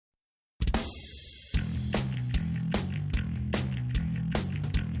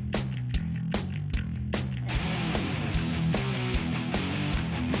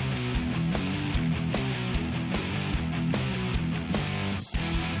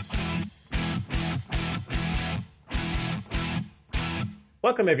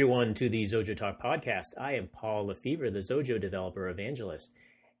Welcome, everyone, to the Zojo Talk podcast. I am Paul Lefevre, the Zojo developer evangelist.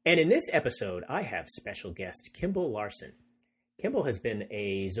 And in this episode, I have special guest Kimball Larson. Kimball has been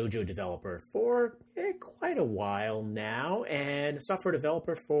a Zojo developer for quite a while now, and a software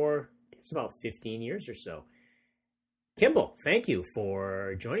developer for about 15 years or so. Kimball, thank you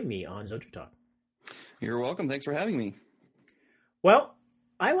for joining me on Zojo Talk. You're welcome. Thanks for having me. Well,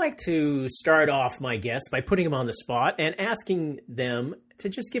 I like to start off my guests by putting them on the spot and asking them to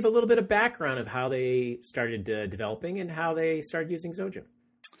just give a little bit of background of how they started developing and how they started using Zojo.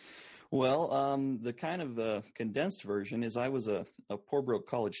 Well, the kind of condensed version is I was a poor broke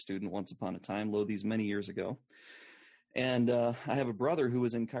college student once upon a time, these many years ago. And I have a brother who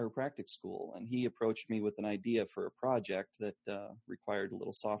was in chiropractic school, and he approached me with an idea for a project that required a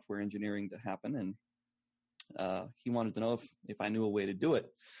little software engineering to happen. And he wanted to know if I knew a way to do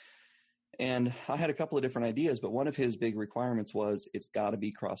it. And I had a couple of different ideas, but one of his big requirements was it's got to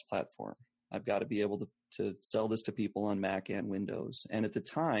be cross-platform. I've got to be able to sell this to people on Mac and Windows. And at the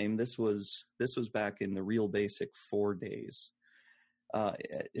time, this was back in the Real Basic 4 days.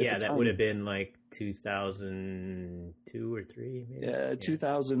 That would have been like 2002 or 3, maybe. Yeah,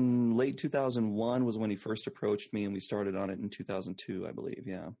 late 2001 was when he first approached me, and we started on it in 2002, I believe.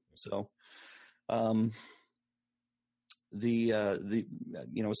 Yeah. So,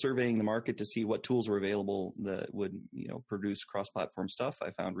 surveying the market to see what tools were available that would, produce cross-platform stuff,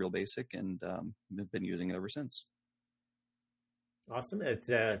 I found Real Basic, and have been using it ever since. Awesome. It's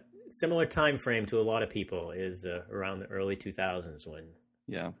a similar time frame to a lot of people, is around the early 2000s when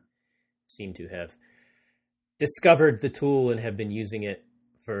seem to have discovered the tool and have been using it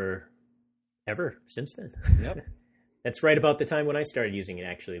for ever since then. Yep. That's right about the time when I started using it,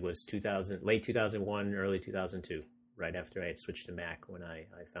 actually. It was late 2001, early 2002. Right after I had switched to Mac, when I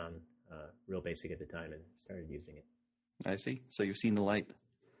found Real Basic at the time and started using it. I see. So you've seen the light.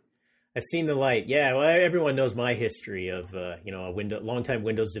 I've seen the light. Yeah. Well, everyone knows my history of, a longtime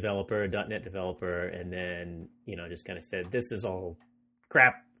Windows developer, .NET developer, and then, just kind of said, this is all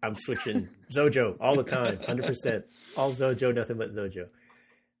crap. I'm switching Zojo all the time, 100%. All Zojo, nothing but Zojo.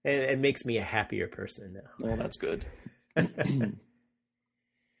 And it makes me a happier person now. Well, that's good.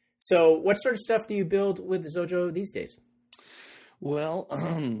 So what sort of stuff do you build with Zojo these days? Well,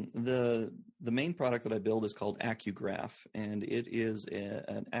 the main product that I build is called AccuGraph, and it is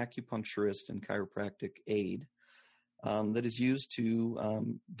an acupuncturist and chiropractic aid that is used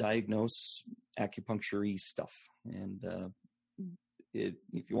to diagnose acupuncture-y stuff. And if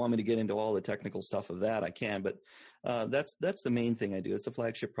you want me to get into all the technical stuff of that, I can. But that's the main thing I do. It's a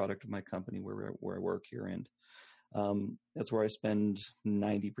flagship product of my company where I work here, and that's where I spend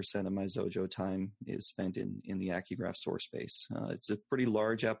 90% of my Zojo time is spent in the AccuGraph source space. It's a pretty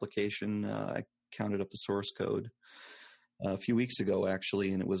large application. I counted up the source code a few weeks ago,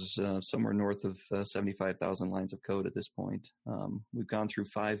 actually, and it was somewhere north of 75,000 lines of code at this point. We've gone through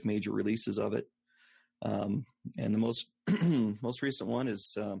 5 major releases of it. And the most most recent one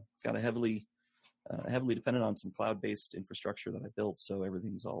is got a heavily dependent on some cloud-based infrastructure that I built, so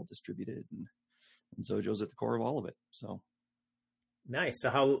everything's all distributed, and Zojo's at the core of all of it. So nice. So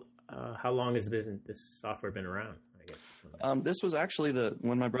how long has this software been around, I guess? This was actually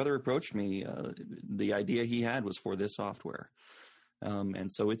when my brother approached me, the idea he had was for this software.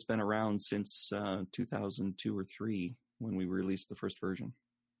 And so it's been around since 2002 or 3 when we released the first version.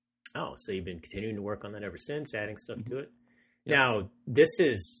 Oh, so you've been continuing to work on that ever since, adding stuff to it? Yeah. Now, this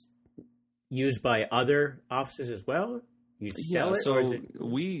is used by other offices as well? You sell it, so or is it...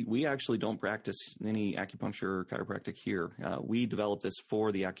 we actually don't practice any acupuncture or chiropractic here. We develop this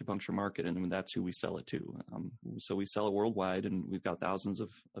for the acupuncture market, and that's who we sell it to. So we sell it worldwide, and we've got thousands of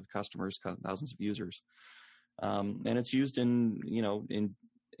customers, thousands of users. And it's used in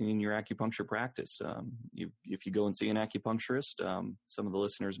your acupuncture practice. If you go and see an acupuncturist, some of the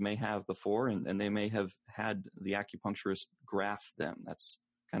listeners may have before, and they may have had the acupuncturist graph them. That's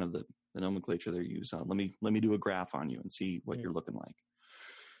kind of the nomenclature they use. Let me do a graph on you and see what you're looking like.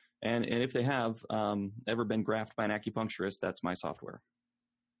 And if they have ever been graphed by an acupuncturist, that's my software.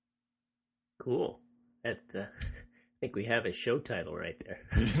 Cool. I think we have a show title right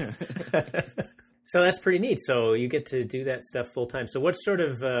there. So that's pretty neat. So you get to do that stuff full time. So what sort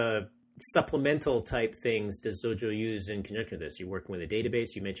of supplemental type things does Zojo use in conjunction with this? You're working with a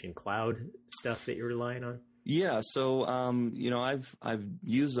database. You mentioned cloud stuff that you're relying on. Yeah, so I've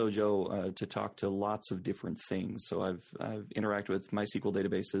used Zojo to talk to lots of different things. So I've interacted with MySQL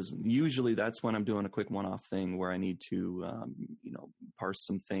databases. Usually that's when I'm doing a quick one-off thing where I need to parse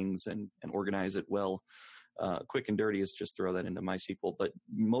some things and organize it well. Quick and dirty is just throw that into MySQL. But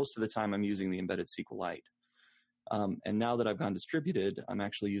most of the time I'm using the embedded SQLite. And now that I've gone distributed, I'm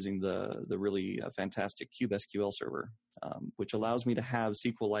actually using the really fantastic kubesql server, which allows me to have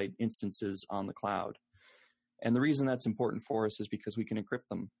SQLite instances on the cloud. And the reason that's important for us is because we can encrypt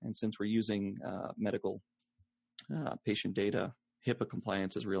them. And since we're using medical patient data, HIPAA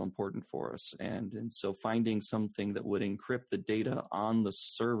compliance is real important for us. And so finding something that would encrypt the data on the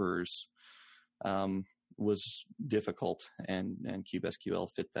servers was difficult, and kubesql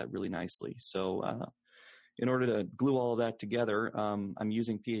fit that really nicely. So in order to glue all of that together, I'm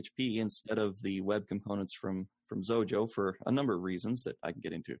using PHP instead of the web components from Zojo for a number of reasons that I can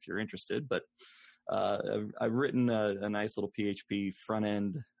get into if you're interested. But I've written a nice little PHP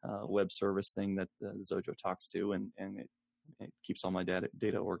front-end web service thing that Zojo talks to, and it keeps all my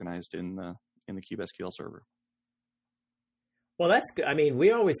data organized in the kubesql server. Well, that's good. I mean, we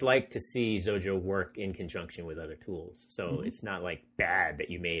always like to see Zojo work in conjunction with other tools. So it's not like bad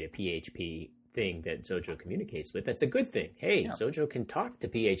that you made a PHP thing that Zojo communicates with. That's a good thing. Hey, yeah. Zojo can talk to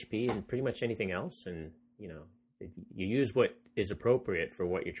PHP and pretty much anything else. And, you know, you use what is appropriate for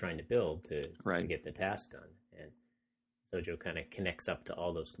what you're trying to build to get the task done. And Zojo kind of connects up to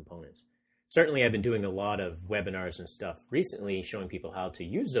all those components. Certainly, I've been doing a lot of webinars and stuff recently showing people how to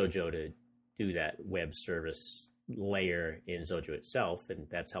use Zojo to do that web service layer in Zojo itself. And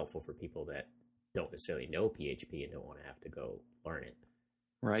that's helpful for people that don't necessarily know PHP and don't want to have to go learn it.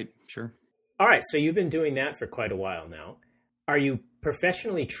 Right, sure. All right, so you've been doing that for quite a while now. Are you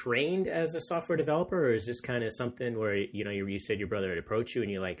professionally trained as a software developer, or is this kind of something where, you know, you said your brother had approached you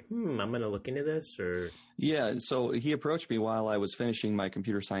and you're like, I'm going to look into this? Or Yeah, so he approached me while I was finishing my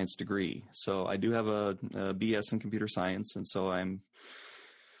computer science degree. So I do have a BS in computer science, and so I'm,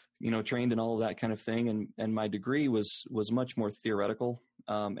 you know, trained in all of that kind of thing. And my degree was much more theoretical,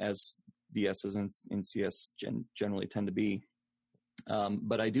 as BSs in CS generally tend to be.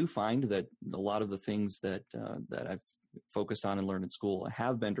 But I do find that a lot of the things that I've focused on and learned in school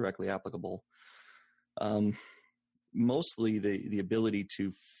have been directly applicable. Mostly the ability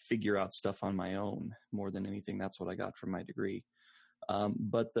to figure out stuff on my own more than anything. That's what I got from my degree.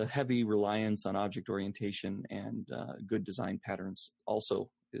 But the heavy reliance on object orientation and good design patterns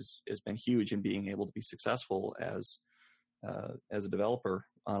also has been huge in being able to be successful as a developer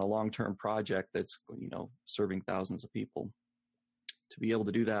on a long-term project that's, you know, serving thousands of people. To be able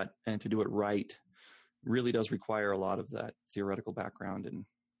to do that and to do it right really does require a lot of that theoretical background,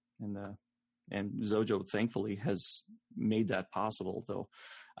 and Zojo thankfully has made that possible. Though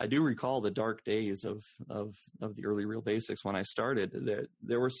I do recall the dark days of the early Real Basics when I started.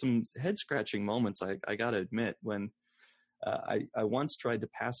 There were some head scratching moments, I got to admit, when I once tried to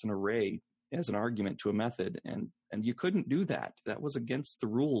pass an array as an argument to a method, and you couldn't do that. That was against the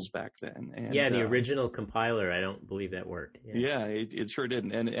rules back then. And, yeah, the original compiler, I don't believe that worked. Yeah, it sure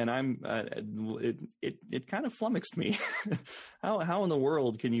didn't. And it kind of flummoxed me. How in the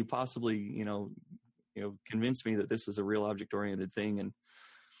world can you possibly, you know, convince me that this is a real object-oriented thing, and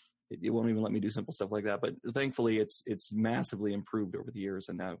it won't even let me do simple stuff like that. But thankfully, it's massively improved over the years,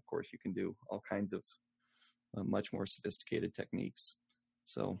 and now, of course, you can do all kinds of much more sophisticated techniques.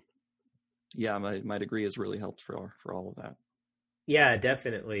 So, yeah, my degree has really helped for all of that. Yeah,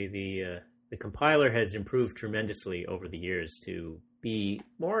 definitely. The compiler has improved tremendously over the years to be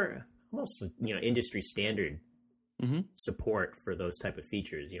more almost, you know, industry standard support for those type of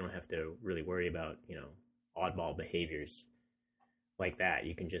features. You don't have to really worry about, you know, oddball behaviors like that.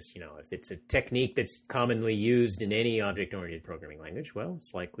 You can just, you know, if it's a technique that's commonly used in any object-oriented programming language, well,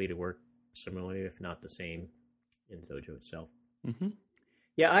 it's likely to work similarly, if not the same, in Zojo itself. Mm-hmm.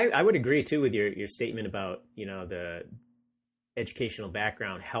 Yeah, I would agree, too, with your statement about, you know, the educational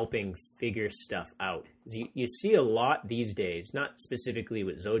background helping figure stuff out. You see a lot these days, not specifically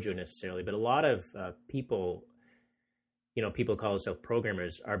with Zojo necessarily, but a lot of people, you know, people call themselves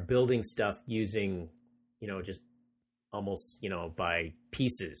programmers, are building stuff using, you know, just almost, you know, by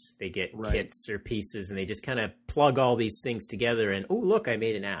pieces. They get kits or pieces, and they just kind of plug all these things together, and, oh, look, I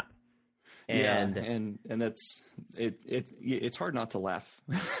made an app. And and that's it's hard not to laugh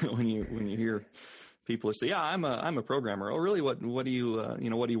when you hear people say, yeah, I'm a programmer. Oh, really? What do you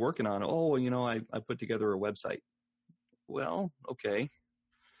what are you working on? Oh, you know, I put together a website. Well, okay,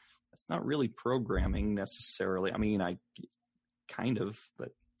 that's not really programming necessarily. I mean, I kind of, but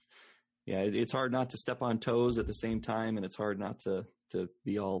yeah, it's hard not to step on toes at the same time, and it's hard not to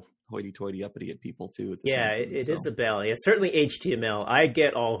be all hoity-toity uppity at people too. At the yeah, same time, it is a bell. Yeah, certainly HTML. I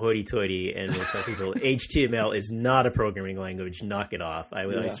get all hoity-toity and will tell people HTML is not a programming language. Knock it off.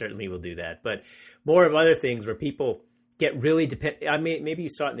 I certainly will do that. But more of other things where people get really dependent. I mean, maybe you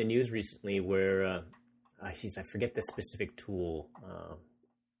saw it in the news recently where, I forget the specific tool.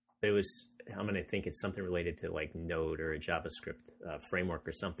 It was, I'm going to think it's something related to like Node or a JavaScript framework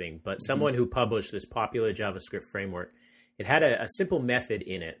or something. But someone who published this popular JavaScript framework, it had a simple method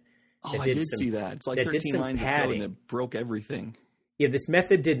in it. Oh, I did see that. It's like 13 lines of code and it broke everything. Yeah, this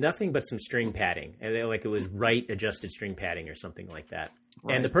method did nothing but some string padding. And like it was right adjusted string padding or something like that.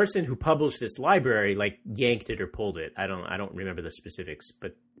 Right. And the person who published this library like yanked it or pulled it. I don't remember the specifics,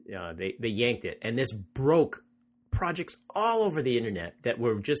 but they yanked it. And this broke projects all over the internet that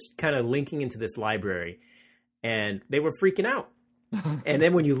were just kind of linking into this library, and they were freaking out. And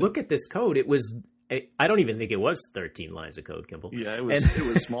then when you look at this code, it was, I don't even think it was 13 lines of code, Kimball. Yeah, it was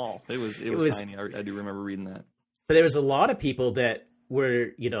small. It was tiny. I do remember reading that. But there was a lot of people that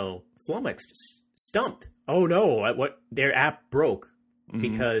were, flummoxed, stumped. Oh no, what their app broke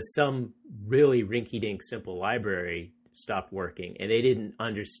because some really rinky-dink simple library stopped working, and they didn't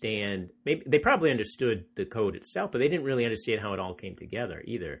understand. Maybe they probably understood the code itself, but they didn't really understand how it all came together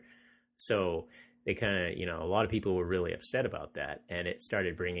either. So they kind of, a lot of people were really upset about that, and it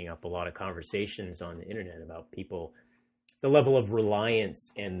started bringing up a lot of conversations on the internet about people, the level of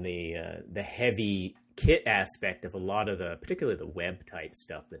reliance and the heavy kit aspect of a lot of particularly the web type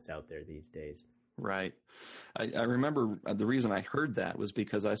stuff that's out there these days. Right. I remember the reason I heard that was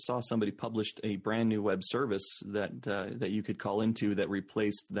because I saw somebody published a brand new web service that you could call into that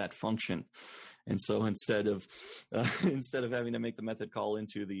replaced that function. And so instead of having to make the method call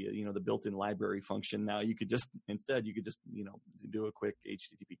into the built-in library function, now you could just do a quick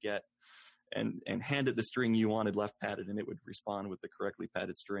HTTP GET and hand it the string you wanted left padded, and it would respond with the correctly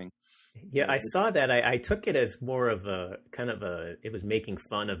padded string. Yeah, I saw that. I took it as more of a kind of it was making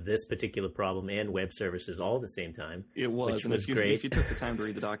fun of this particular problem and web services all at the same time. It was, which and was great. If you took the time to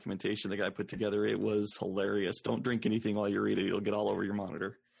read the documentation the guy put together, it was hilarious. Don't drink anything while you read it; it'll get all over your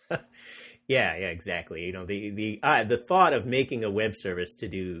monitor. Yeah, exactly. The thought of making a web service to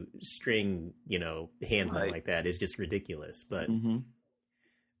do string, handling like that is just ridiculous. But. Mm-hmm.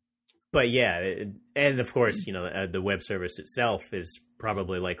 But yeah, and of course, the web service itself is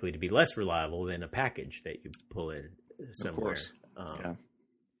probably likely to be less reliable than a package that you pull in somewhere. Of course. Yeah.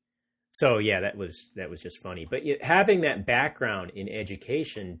 So yeah, that was just funny. But having that background in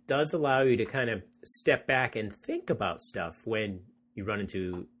education does allow you to kind of step back and think about stuff when you run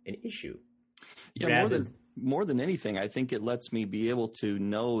into an issue. Yeah, more than anything, I think it lets me be able to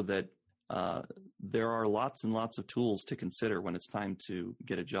know that there are lots and lots of tools to consider when it's time to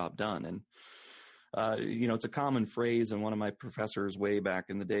get a job done. And, it's a common phrase. And one of my professors way back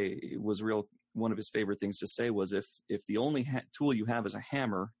in the day, one of his favorite things to say was, if the only tool you have is a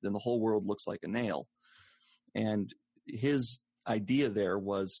hammer, then the whole world looks like a nail. And his idea there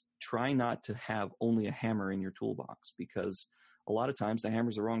was try not to have only a hammer in your toolbox, because a lot of times the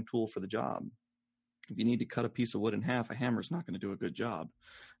hammer's the wrong tool for the job. If you need to cut a piece of wood in half, a hammer's not going to do a good job.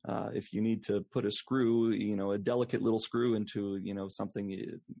 If you need to put a screw, a delicate little screw into, something,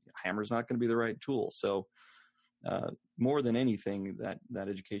 a hammer's not going to be the right tool. So more than anything, that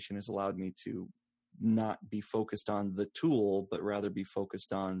education has allowed me to not be focused on the tool, but rather be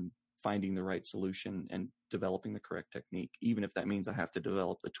focused on finding the right solution and developing the correct technique, even if that means I have to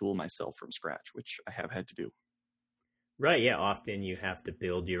develop the tool myself from scratch, which I have had to do. Right, yeah. Often you have to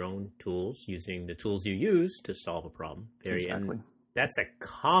build your own tools using the tools you use to solve a problem. Exactly. And that's a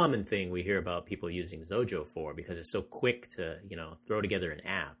common thing we hear about people using Zojo for, because it's so quick to, throw together an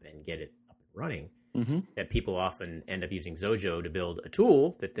app and get it up and running, that people often end up using Zojo to build a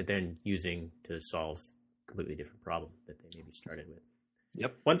tool that they're then using to solve a completely different problem that they maybe started with.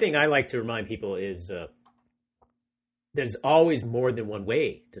 Yep. One thing I like to remind people is there's always more than one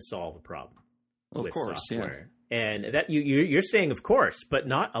way to solve a problem with software. Yeah. And that you're saying, of course, but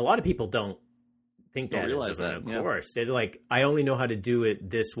not a lot of people don't think that realize that. Of course, they're like, I only know how to do it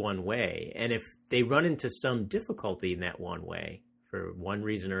this one way. And if they run into some difficulty in that one way for one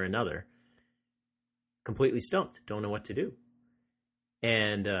reason or another, completely stumped, don't know what to do.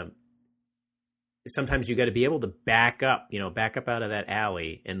 And sometimes you got to be able to back up out of that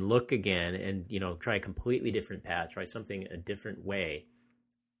alley and look again, and try a completely different path, try something a different way,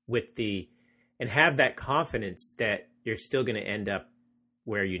 and have that confidence that you're still going to end up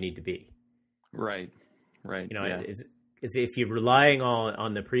where you need to be. Right. Is if you're relying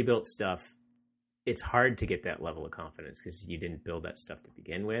on the pre-built stuff, it's hard to get that level of confidence because you didn't build that stuff to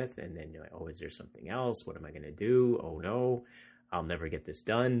begin with. And then you're like, oh, is there something else? What am I going to do? Oh no, I'll never get this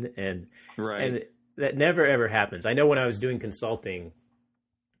done. And that never ever happens. I know when I was doing consulting,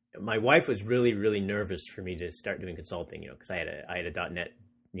 my wife was really, really nervous for me to start doing consulting, because I had a .NET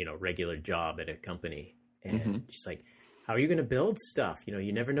regular job at a company. And she's like, how are you going to build stuff?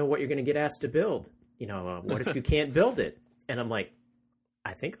 You never know what you're going to get asked to build. What if you can't build it? And I'm like,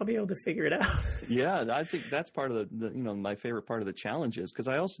 I think I'll be able to figure it out. Yeah, I think that's part of the my favorite part of the challenge is because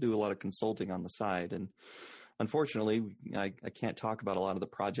I also do a lot of consulting on the side, and unfortunately, I can't talk about a lot of the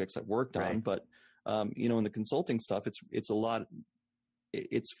projects I've worked on, but in the consulting stuff, it's a lot.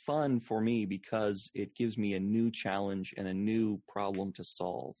 It's fun for me because it gives me a new challenge and a new problem to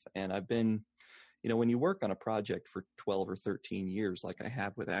solve. And I've been, when you work on a project for 12 or 13 years, like I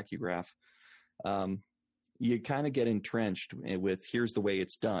have with AccuGraph, you kind of get entrenched with here's the way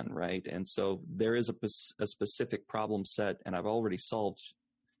it's done, right? And so there is a specific problem set, and I've already solved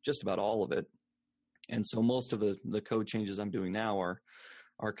just about all of it. And so most of the code changes I'm doing now are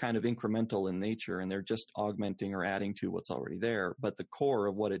kind of incremental in nature, and they're just augmenting or adding to what's already there. But the core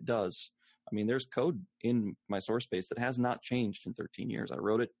of what it does, there's code in my source base that has not changed in 13 years. I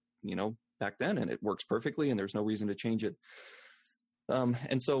wrote it, back then, and it works perfectly, and there's no reason to change it.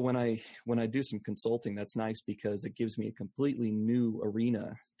 And so when I do some consulting, that's nice because it gives me a completely new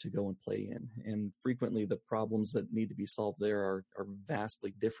arena to go and play in. And frequently the problems that need to be solved there are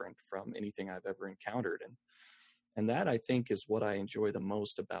vastly different from anything I've ever encountered. And that, I think, is what I enjoy the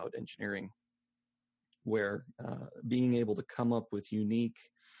most about engineering, where being able to come up with unique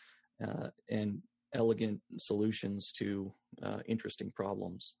and elegant solutions to interesting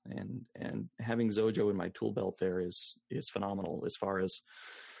problems, and having Zojo in my tool belt there is phenomenal as far as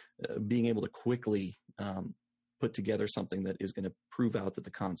being able to quickly put together something that is going to prove out that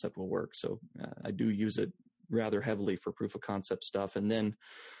the concept will work. So I do use it rather heavily for proof of concept stuff, and then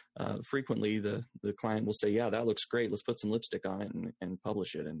frequently the client will say, yeah, that looks great, let's put some lipstick on it and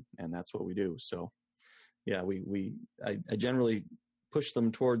publish it, and that's what we do. So yeah, I generally push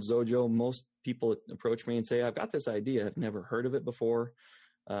them towards Zojo. Most people approach me and say, I've got this idea, I've never heard of it before,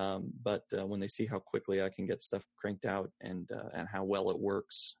 but when they see how quickly I can get stuff cranked out and how well it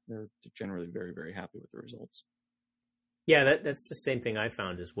works, they're generally very, very happy with the results. Yeah, that's the same thing I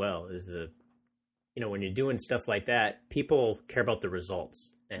found as well, is when you're doing stuff like that, people care about the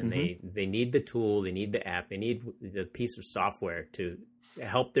results, and they need the tool, they need the app, they need the piece of software to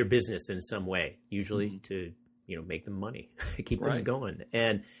help their business in some way, usually to make them money, keep them going.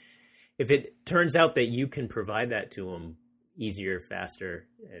 And if it turns out that you can provide that to them easier, faster,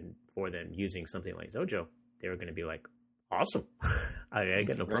 and for them using something like Zojo, they're going to be like, awesome. I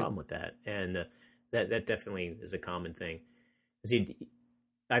got no problem with that. And that definitely is a common thing.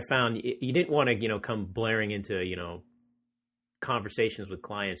 I found you didn't want to, come blaring into, conversations with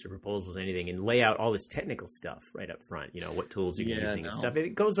clients or proposals, anything, and lay out all this technical stuff right up front, what tools you're using and stuff.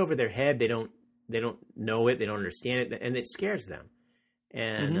 It goes over their head. They don't know it. They don't understand it, and it scares them.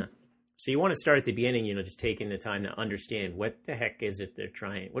 And so you want to start at the beginning, just taking the time to understand what the heck is it they're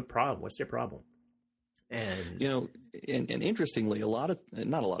trying, what's their problem. And, and interestingly,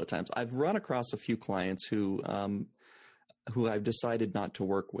 not a lot of times, I've run across a few clients who I've decided not to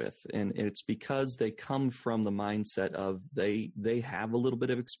work with. And it's because they come from the mindset of they have a little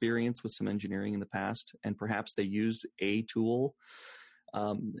bit of experience with some engineering in the past, and perhaps they used a tool.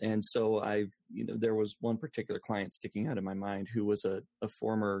 And so there was one particular client sticking out in my mind who was a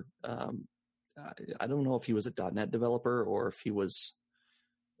former, I don't know if he was a .NET developer or if he was,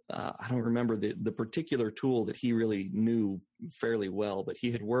 I don't remember the particular tool that he really knew fairly well, but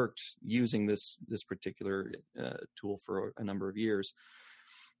he had worked using this particular tool for a number of years.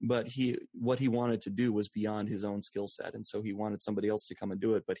 But what he wanted to do was beyond his own skill set. And so he wanted somebody else to come and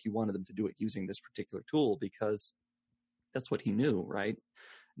do it, but he wanted them to do it using this particular tool because that's what he knew, right?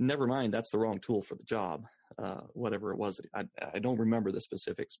 Never mind, that's the wrong tool for the job, whatever it was. I don't remember the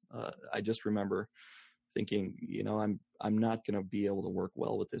specifics. I just remember thinking, I'm not going to be able to work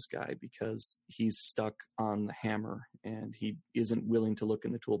well with this guy because he's stuck on the hammer and he isn't willing to look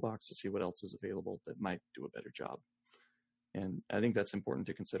in the toolbox to see what else is available that might do a better job. And I think that's important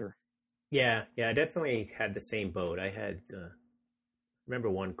to consider. Yeah, I definitely had the same boat. I had, remember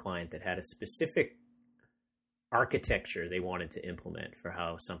one client that had a specific architecture they wanted to implement for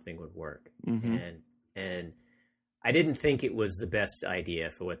how something would work. And I didn't think it was the best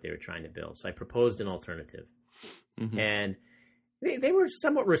idea for what they were trying to build. So I proposed an alternative. And they were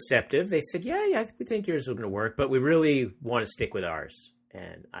somewhat receptive. They said, yeah, we think yours is going to work, but we really want to stick with ours.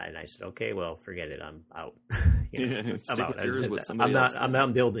 And I said, okay, well, forget it. I'm out. I'm out. I'm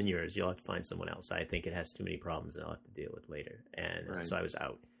not building yours. You'll have to find someone else. I think it has too many problems that I'll have to deal with later. And so I was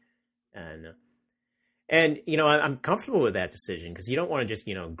out. And I'm comfortable with that decision because you don't want to just,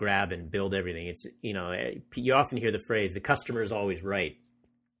 grab and build everything. It's, you often hear the phrase, the customer is always right.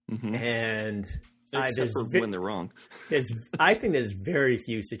 And except for when they're wrong. I think there's very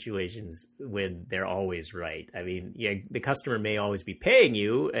few situations when they're always right. I mean, the customer may always be paying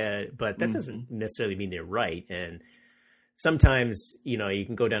you, but that doesn't necessarily mean they're right. And sometimes, you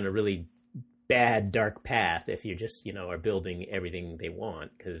can go down a really bad, dark path if you just, are building everything they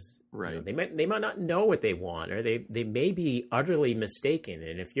want, because Right. they might not know what they want, or they may be utterly mistaken.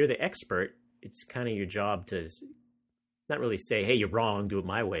 And if you're the expert, it's kind of your job to not really say, hey, you're wrong, do it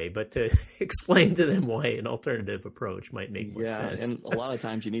my way, but to explain to them why an alternative approach might make more sense. And a lot of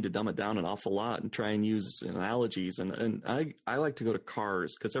times you need to dumb it down an awful lot and try and use analogies. And I like to go to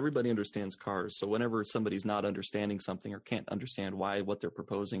cars because everybody understands cars. So whenever somebody's not understanding something or can't understand why what they're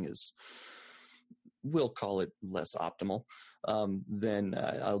proposing is, we'll call it less optimal, then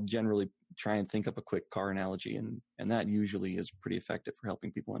I'll generally try and think up a quick car analogy. And that usually is pretty effective for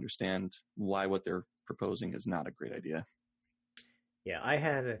helping people understand why what they're proposing is not a great idea. Yeah, I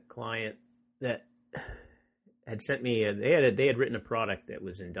had a client that had sent me they had written a product that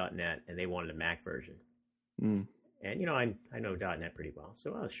was in .NET, and they wanted a Mac version. Mm. And I know .NET pretty well,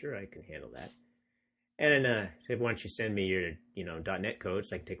 so sure, I can handle that. And then said, why don't you send me your .NET code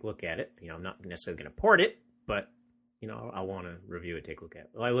so I can take a look at it? I'm not necessarily going to port it, but I want to review it, take a look at it.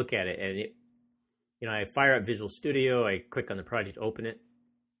 Well, I look at it, and I fire up Visual Studio, I click on the project, open it,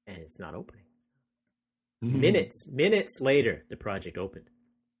 and it's not opening. Minutes later, the project opened.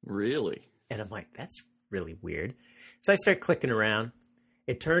 Really? And I'm like, that's really weird. So I start clicking around.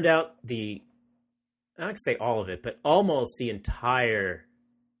 It turned out I don't say all of it, but almost the entire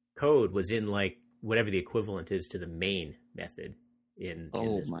code was in like whatever the equivalent is to the main method in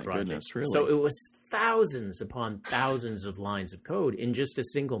this project. Goodness, really? So it was thousands upon thousands of lines of code in just a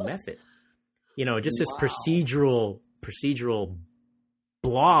single method. Just this procedural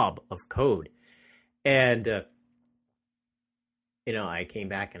blob of code. And, I came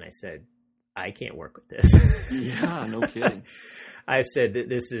back and I said, I can't work with this. Yeah, no kidding. I said that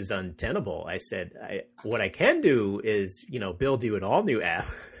this is untenable. I said, what I can do is, build you an all new app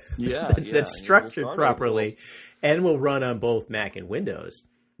that's structured properly and will run on both Mac and Windows,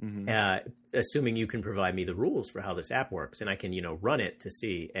 assuming you can provide me the rules for how this app works, and I can, run it to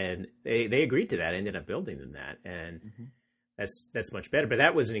see. And they agreed to that. I ended up building them that, and that's much better. But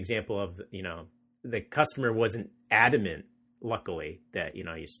that was an example of, the customer wasn't adamant, luckily, that,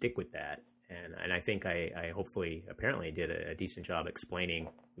 you stick with that. And I think I hopefully apparently did a decent job explaining,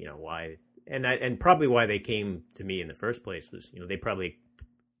 why, and probably why they came to me in the first place was, they probably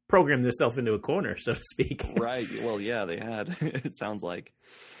programmed themselves into a corner, so to speak. Right. Well, yeah, they had. It sounds like,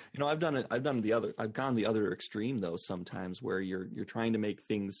 I've gone the other extreme though, sometimes where you're trying to make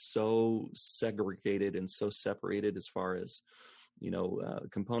things so segregated and so separated as far as,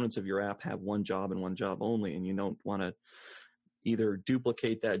 components of your app have one job and one job only, and you don't want to either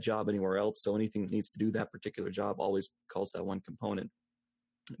duplicate that job anywhere else. So anything that needs to do that particular job always calls that one component.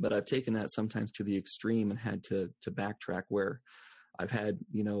 But I've taken that sometimes to the extreme and had to backtrack, where I've had,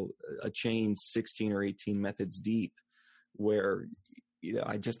 a chain 16 or 18 methods deep where,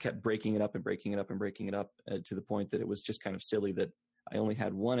 I just kept breaking it up and breaking it up and breaking it up to the point that it was just kind of silly that I only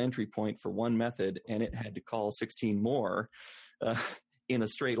had one entry point for one method and it had to call 16 more in a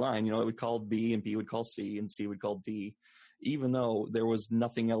straight line. It would call B and B would call C and C would call D, even though there was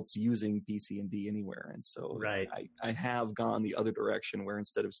nothing else using B, C, and D anywhere. And so right. I have gone the other direction where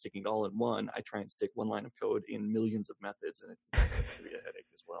instead of sticking it all in one, I try and stick one line of code in millions of methods, and it's going to be a headache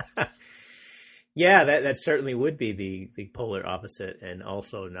as well. Yeah, that certainly would be the polar opposite, and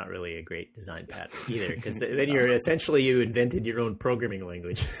also not really a great design pattern either, because then you invented your own programming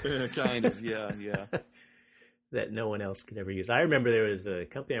language. Kind of, yeah. That no one else could ever use. I remember there was a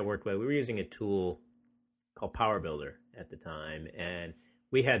company I worked with. We were using a tool called Power Builder at the time, and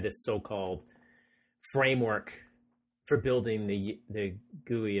we had this so-called framework for building the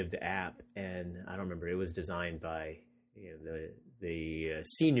GUI of the app. And I don't remember, it was designed by the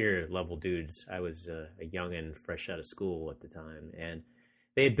senior level dudes. I was a youngin' fresh out of school at the time, and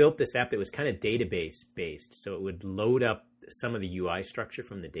they had built this app that was kind of database based, so it would load up some of the UI structure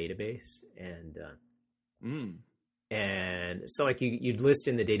from the database, and so like you'd list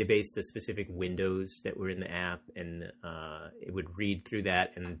in the database the specific windows that were in the app, and it would read through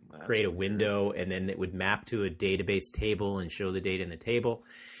that and create a window, and then it would map to a database table and show the data in the table,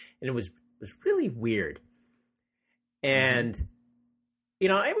 and it was really weird. And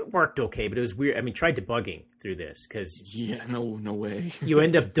it worked okay, but it was weird. I mean, try debugging through this, because no way. You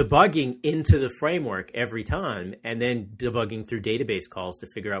end up debugging into the framework every time, and then debugging through database calls to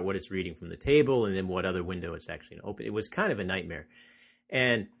figure out what it's reading from the table, and then what other window it's actually going to open. It was kind of a nightmare.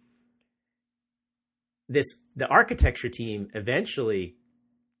 And the architecture team eventually,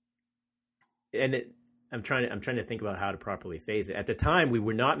 I'm trying to think about how to properly phase it. At the time, we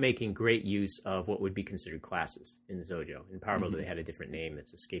were not making great use of what would be considered classes in Zojo. In Power Builder, they had a different name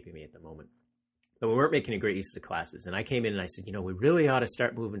that's escaping me at the moment. but we weren't making a great use of the classes. And I came in and I said, we really ought to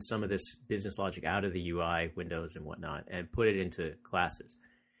start moving some of this business logic out of the UI windows and whatnot and put it into classes.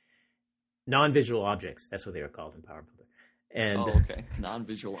 Non-visual objects, that's what they were called in Power Builder. And okay.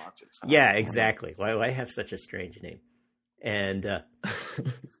 Non-visual objects. Yeah, exactly. Why do I have such a strange name? And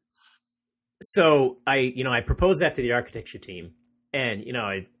so I proposed that to the architecture team, and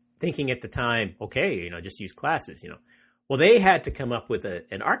thinking at the time, okay, just use classes. Well, they had to come up with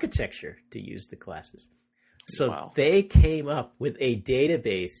an architecture to use the classes, so they came up with a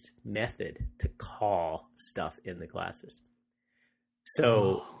database method to call stuff in the classes.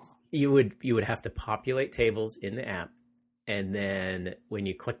 So you would have to populate tables in the app. And then when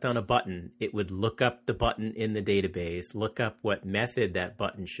you clicked on a button, it would look up the button in the database, look up what method that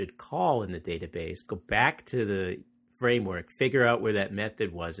button should call in the database, go back to the framework, figure out where that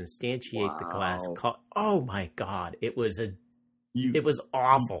method was, instantiate the class. Oh my God. It was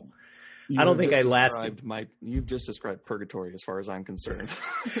awful. I don't think I lasted. You've just described purgatory as far as I'm concerned.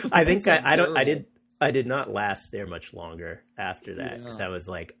 I think I did not last there much longer after that, because I was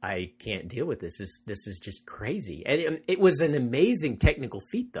like, I can't deal with this. This is just crazy. And it was an amazing technical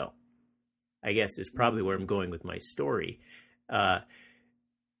feat, though, I guess is probably where I'm going with my story.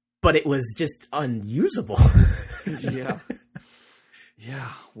 But it was just unusable.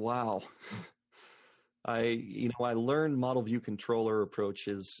 Yeah. Wow. I learned model view controller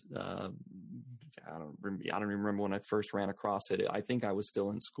approaches. I don't even remember when I first ran across it. I think I was still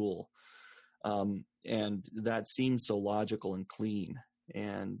in school. And that seems so logical and clean.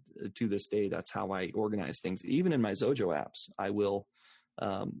 And to this day, that's how I organize things. Even in my Zojo apps, I will,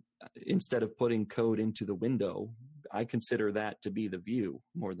 instead of putting code into the window, I consider that to be the view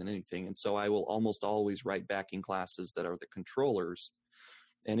more than anything. And so I will almost always write backing classes that are the controllers,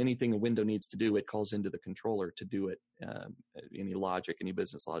 and anything a window needs to do, it calls into the controller to do it. Any logic, any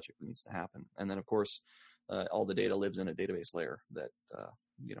business logic that needs to happen. And then of course, all the data lives in a database layer that,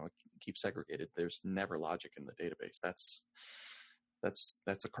 keeps segregated. There's never logic in the database.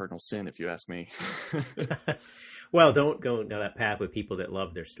 That's a cardinal sin, if you ask me. Well, don't go down that path with people that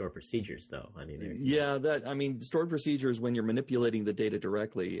love their stored procedures, though. Stored procedures, when you're manipulating the data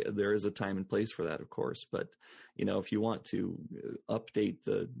directly, there is a time and place for that, of course. But, if you want to update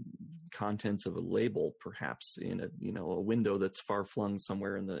the contents of a label, perhaps in a window that's far flung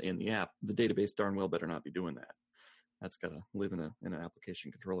somewhere in the app, the database darn well better not be doing that. That's got to live in an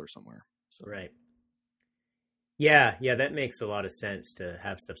application controller somewhere. So. Right. Yeah, that makes a lot of sense to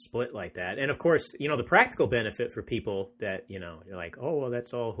have stuff split like that. And of course, the practical benefit for people that, you're like, oh, well,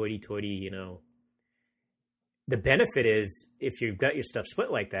 that's all hoity-toity, The benefit is if you've got your stuff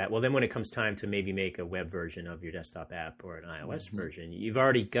split like that, well, then when it comes time to maybe make a web version of your desktop app or an iOS version, you've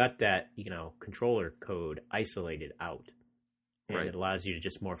already got that, controller code isolated out. And it allows you to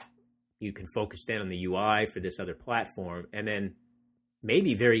just you can focus then on the UI for this other platform, and then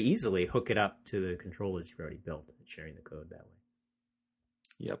maybe very easily hook it up to the controllers you've already built and sharing the code that way.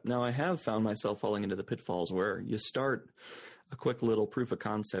 Yep. Now, I have found myself falling into the pitfalls where you start a quick little proof of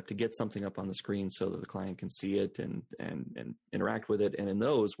concept to get something up on the screen so that the client can see it and interact with it. And in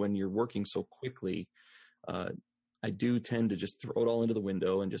those, when you're working so quickly, I do tend to just throw it all into the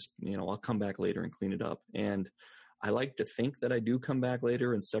window and just, I'll come back later and clean it up. And I like to think that I do come back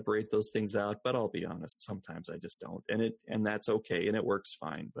later and separate those things out, but I'll be honest, sometimes I just don't. And that's okay, and it works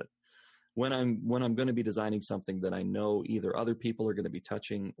fine. But when I'm going to be designing something that I know either other people are going to be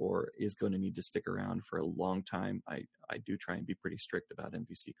touching or is going to need to stick around for a long time, I do try and be pretty strict about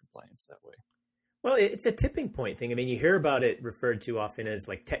MVC compliance that way. Well, it's a tipping point thing. I mean, you hear about it referred to often as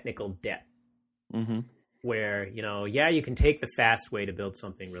like technical debt, where, you can take the fast way to build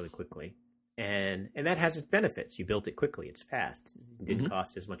something really quickly. And that has its benefits. You built it quickly. It's fast. It didn't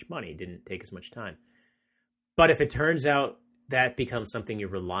cost as much money. It didn't take as much time. But if it turns out that becomes something you're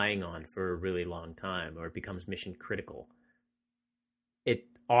relying on for a really long time, or it becomes mission critical, it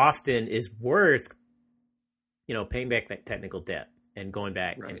often is worth, paying back that technical debt and going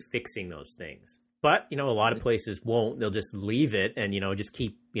back and fixing those things. But, a lot of places won't. They'll just leave it and, just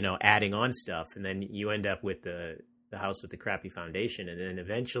keep, adding on stuff. And then you end up with the house with the crappy foundation. And then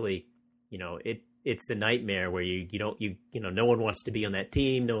eventually, it's a nightmare where no one wants to be on that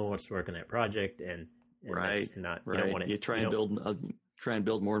team, no one wants to work on that project, and You don't want to. You try and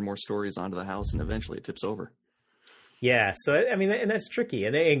build more and more stories onto the house, and eventually it tips over. Yeah, so and that's tricky,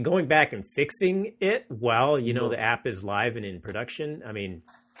 and going back and fixing it while the app is live and in production. I mean,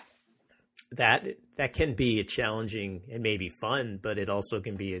 that can be a challenging and maybe fun, but it also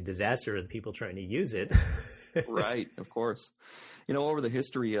can be a disaster of the people trying to use it. Right, of course. Over the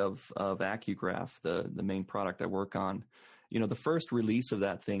history of AccuGraph, the main product I work on, the first release of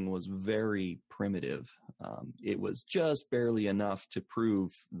that thing was very primitive. It was just barely enough to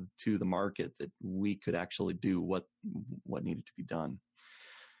prove to the market that we could actually do what needed to be done.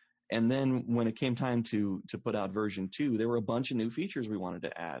 And then when it came time to put out version 2, there were a bunch of new features we wanted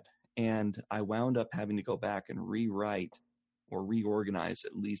to add. And I wound up having to go back and rewrite or reorganize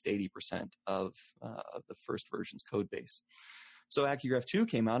at least 80% of the first version's code base. So AccuGraph 2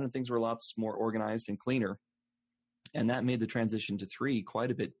 came out and things were lots more organized and cleaner. And that made the transition to 3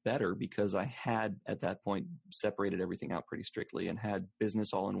 quite a bit better because I had, at that point, separated everything out pretty strictly and had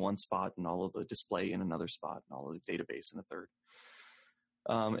business all in one spot and all of the display in another spot and all of the database in a third.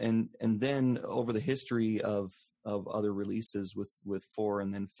 And then over the history of other releases with 4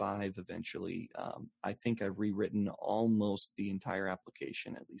 and then 5 eventually, I think I've rewritten almost the entire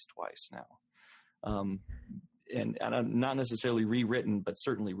application at least twice now. And I'm not necessarily rewritten, but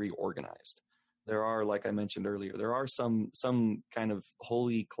certainly reorganized. There are, like I mentioned earlier, there are some kind of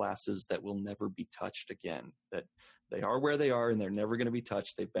holy classes that will never be touched again, that they are where they are and they're never going to be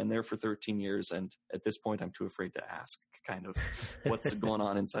touched. They've been there for 13 years. And at this point, I'm too afraid to ask kind of what's going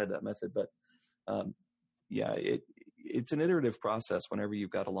on inside that method. But it's an iterative process whenever you've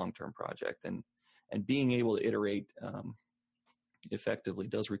got a long-term project, and being able to iterate effectively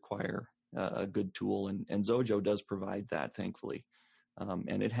does require a good tool. And Zojo does provide that, thankfully.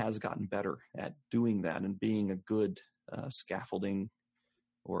 And it has gotten better at doing that and being a good scaffolding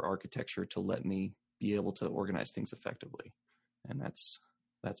or architecture to let me be able to organize things effectively. And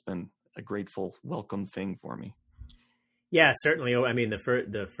that's been a grateful, welcome thing for me. Yeah, certainly. I mean,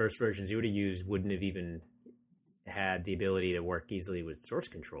 the first versions you would have used wouldn't have even had the ability to work easily with source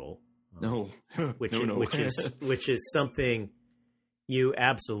control. No, which no. which is something you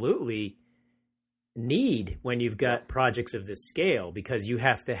absolutely need when you've got projects of this scale, because you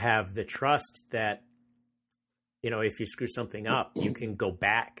have to have the trust that, if you screw something up, you can go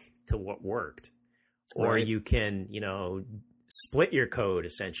back to what worked, or right. you can, split your code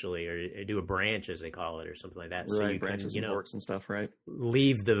essentially, or do a branch as they call it, or something like that. Right, so you branches can, and forks and stuff, right?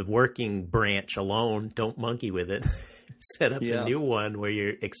 Leave the working branch alone. Don't monkey with it. Set up a new one where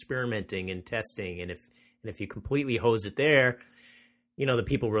you're experimenting and testing. And if you completely hose it there, the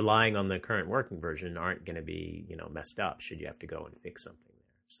people relying on the current working version aren't going to be, messed up should you have to go and fix something there.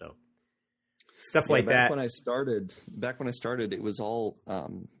 So stuff like that. Back when I started, it was all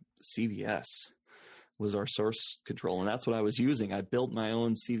CVS was our source control, and that's what I was using. I built my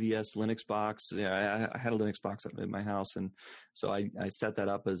own CVS Linux box. Yeah, I had a Linux box in my house, and so I set that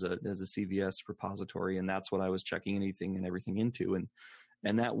up as a CVS repository, and that's what I was checking anything and everything into,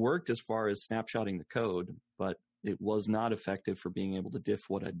 and that worked as far as snapshotting the code, but it was not effective for being able to diff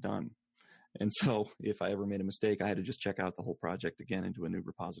what I'd done. And so if I ever made a mistake, I had to just check out the whole project again into a new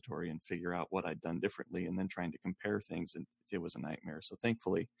repository and figure out what I'd done differently, and then trying to compare things. And it was a nightmare. So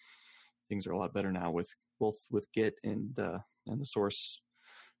thankfully, things are a lot better now with Git and the source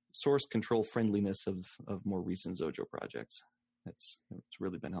control friendliness of more recent Zojo projects. It's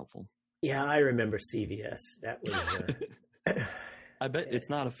really been helpful. Yeah, I remember CVS. That was. I bet it's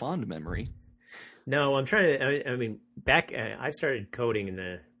not a fond memory. No, I'm trying to. I mean, back I started coding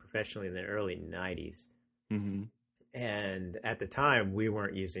professionally in the early '90s, mm-hmm. and at the time we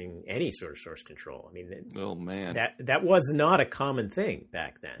weren't using any sort of source control. I mean, oh man, that was not a common thing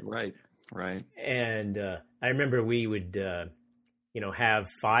back then. Right. And I remember we would, have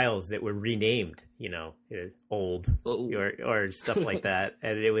files that were renamed, old or stuff like that,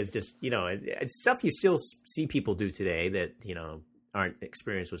 and it was just, it's stuff you still see people do today that aren't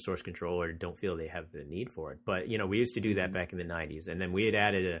experienced with source control or don't feel they have the need for it. But, we used to do that back in the 90s. And then we had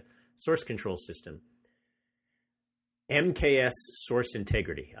added a source control system, MKS Source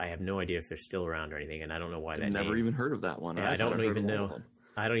Integrity. I have no idea if they're still around or anything, and I don't know why that I've never even heard of that one. Yeah, I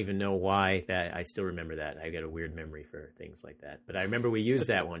don't even know why that. I still remember that. I got a weird memory for things like that. But I remember we used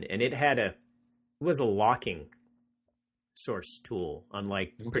that one, and it was a locking source tool,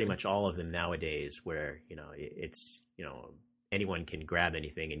 unlike pretty much all of them nowadays, where, it's, anyone can grab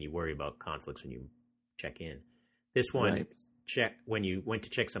anything and you worry about conflicts when you check in. This one, when you went to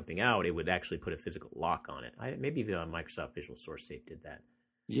check something out, it would actually put a physical lock on it. Maybe the Microsoft Visual Source Safe did that.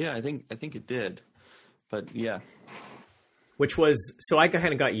 Yeah, I think it did. But yeah. Which was, so I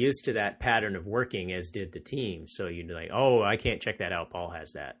kind of got used to that pattern of working, as did the team. So you'd be like, oh, I can't check that out. Paul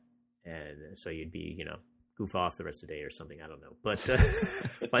has that. And so you'd be, goof off the rest of the day or something. I don't know. But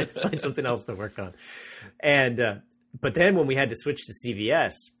find something else to work on. And, but then when we had to switch to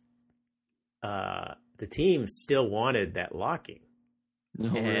CVS, the team still wanted that locking.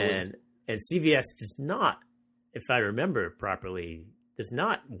 No, really? And CVS does not, if I remember properly, does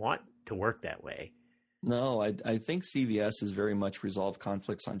not want to work that way. No, I think CVS has very much resolved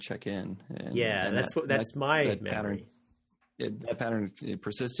conflicts on check-in. And that's my that memory. That pattern it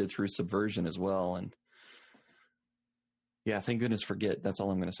persisted through Subversion as well. And yeah, thank goodness for Git. That's all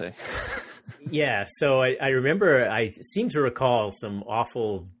I'm going to say. Yeah, so I remember, I seem to recall some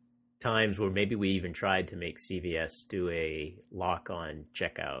awful times where maybe we even tried to make CVS do a lock on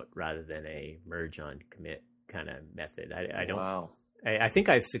checkout rather than a merge on commit kind of method. I don't. Wow. I think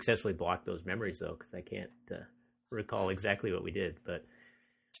I've successfully blocked those memories though, because I can't recall exactly what we did. But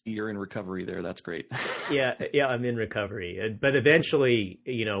you're in recovery there. That's great. yeah, I'm in recovery. But eventually,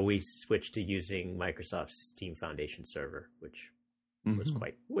 we switched to using Microsoft's Team Foundation Server, which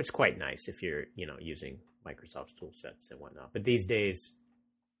was quite nice if you're using Microsoft's tool sets and whatnot. But these days,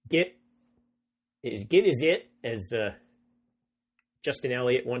 Git is it, as Justin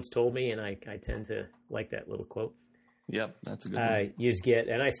Elliott once told me, and I tend to like that little quote. Yep, that's a good one. I use Git,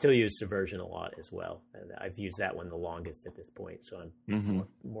 and I still use Subversion a lot as well. And I've used that one the longest at this point, so I'm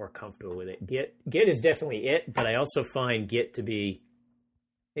more comfortable with it. Git is definitely it, but I also find Git to be,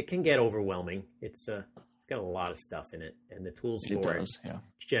 it can get overwhelming. It's got a lot of stuff in it, and the tools for it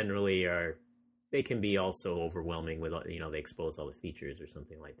generally they can be also overwhelming with, they expose all the features or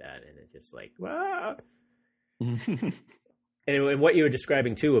something like that, and it's just like, wow. And what you were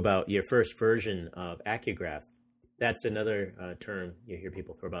describing too about your first version of AccuGraph, that's another term you hear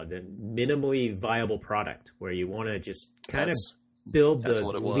people throw about, the minimally viable product, where you want to just kind of build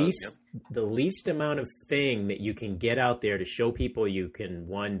the least amount of thing that you can get out there to show people you can,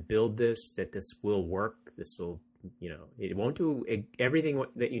 one, build this, that this will work. This will, it won't do everything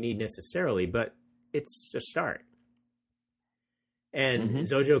that you need necessarily, but it's a start. And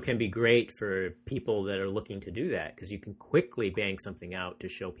Zojo can be great for people that are looking to do that, because you can quickly bang something out to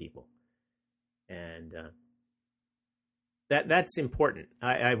show people. And that's important.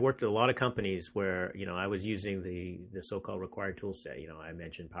 I've worked at a lot of companies where, I was using the so-called required tool set. I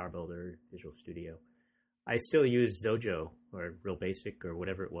mentioned Power Builder, Visual Studio. I still use Zojo or Real Basic or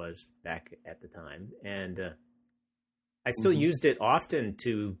whatever it was back at the time. And I still used it often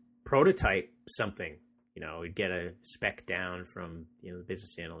to prototype something. We'd get a spec down from, the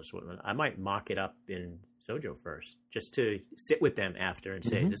business analyst or whatnot. I might mock it up in Zojo first, just to sit with them after and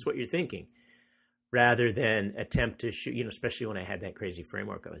say, this is what you're thinking, rather than attempt to shoot, especially when I had that crazy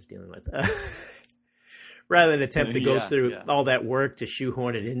framework I was dealing with, rather than attempt to go through all that work to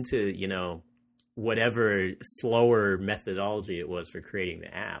shoehorn it into, whatever slower methodology it was for creating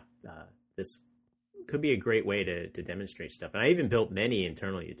the app. This could be a great way to demonstrate stuff. And I even built many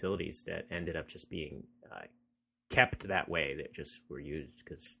internal utilities that ended up just being kept that way, that just were used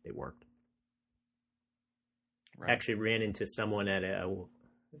because they worked. Right. Actually ran into someone at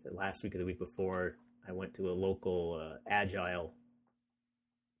last week or the week before. I went to a local agile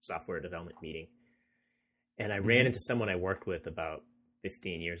software development meeting, and I ran into someone I worked with about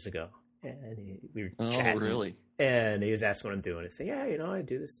 15 years ago. And we were chatting. Oh, really? And he was asking what I'm doing. I said, yeah, I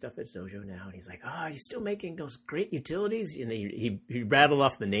do this stuff at Zojo now. And he's like, are you still making those great utilities? And he rattled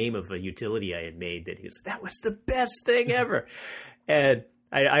off the name of a utility I had made that he was like, that was the best thing ever. And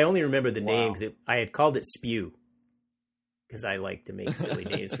I only remember the name because I had called it Spew, because I like to make silly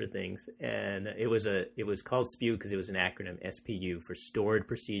names for things. And it was called Spew because it was an acronym, SPU, for Stored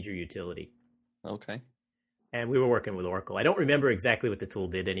Procedure Utility. Okay. And we were working with Oracle. I don't remember exactly what the tool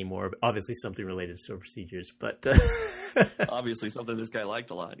did anymore. But obviously something related to stored procedures, but obviously something this guy liked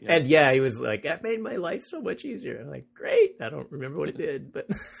a lot. Yeah. And he was like, that made my life so much easier. I'm like, great. I don't remember what it did, but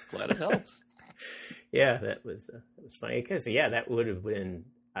glad it helps. Yeah, that was funny because that would have been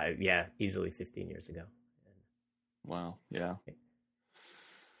easily 15 years ago. Wow. Yeah.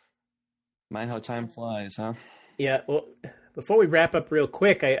 My, how time flies, huh? Yeah. Well, before we wrap up real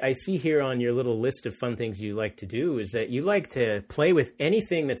quick, I see here on your little list of fun things you like to do is that you like to play with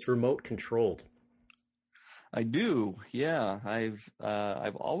anything that's remote controlled. I do. Yeah. I've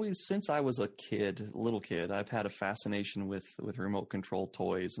always, since I was a little kid, I've had a fascination with remote control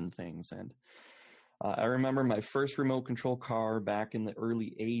toys and things. And I remember my first remote control car back in the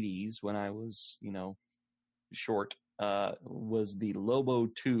early 80s when I was, short, was the Lobo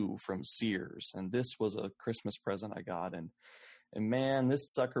 2 from Sears. And this was a Christmas present I got. And man,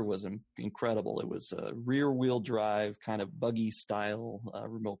 this sucker was incredible. It was a rear wheel drive, kind of buggy style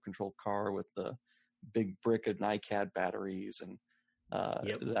remote control car with the big brick of NiCad batteries. And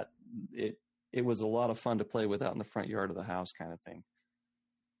that it was a lot of fun to play with out in the front yard of the house kind of thing.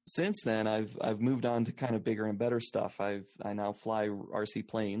 Since then, I've moved on to kind of bigger and better stuff. I now fly RC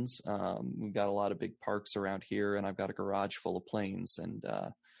planes. We've got a lot of big parks around here, and I've got a garage full of planes. And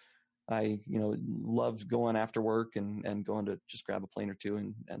I loved going after work and going to just grab a plane or two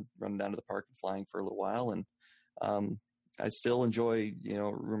and running down to the park and flying for a little while. And I still enjoy,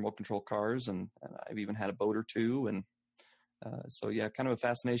 remote control cars, and I've even had a boat or two. And so, yeah, kind of a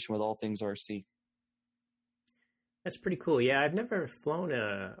fascination with all things RC. That's pretty cool. Yeah, I've never flown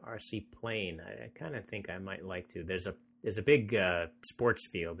a RC plane. I kind of think I might like to. There's a big sports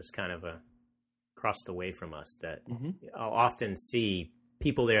field that's kind of across the way from us that I'll often see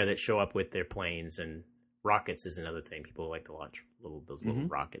people there that show up with their planes, and rockets is another thing. People like to launch those little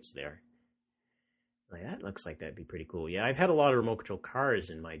rockets there. Like, that looks like that'd be pretty cool. Yeah, I've had a lot of remote control cars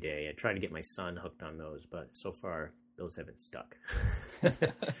in my day. I tried to get my son hooked on those, but so far those haven't stuck.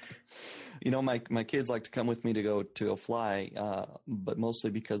 My kids like to come with me to go fly, but mostly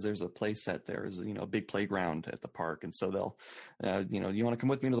because there's a play set there. There's a big playground at the park, and so they'll, you want to come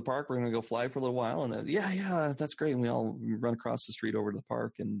with me to the park? We're going to go fly for a little while, and yeah, that's great. And we all run across the street over to the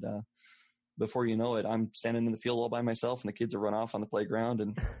park, and before you know it, I'm standing in the field all by myself, and the kids have run off on the playground,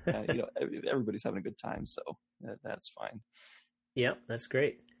 and everybody's having a good time, so that's fine. Yep, that's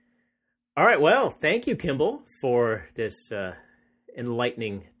great. All right, well, thank you, Kimball, for this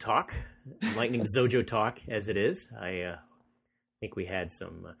enlightening Zojo talk, as it is. I think we had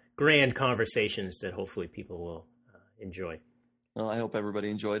some grand conversations that hopefully people will enjoy. Well, I hope everybody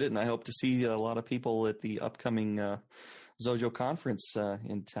enjoyed it, and I hope to see a lot of people at the upcoming Zojo conference down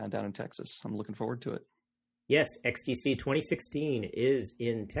in Texas. I'm looking forward to it. Yes, XDC 2016 is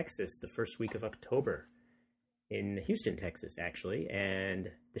in Texas the first week of October. In Houston, Texas, actually. And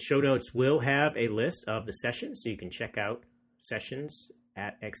the show notes will have a list of the sessions, so you can check out sessions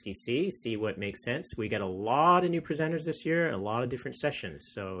at XDC, see what makes sense. We got a lot of new presenters this year, a lot of different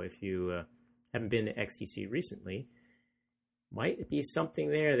sessions. So if you haven't been to XDC recently, might be something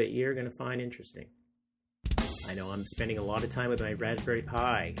there that you're going to find interesting. I know I'm spending a lot of time with my Raspberry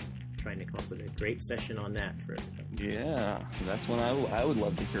Pi, trying to come up with a great session on that for everybody. Yeah, that's one I would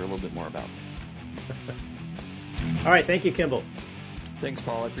love to hear a little bit more about. All right. Thank you, Kimball. Thanks,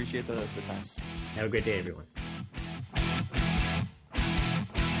 Paul. I appreciate the time. Have a great day, everyone.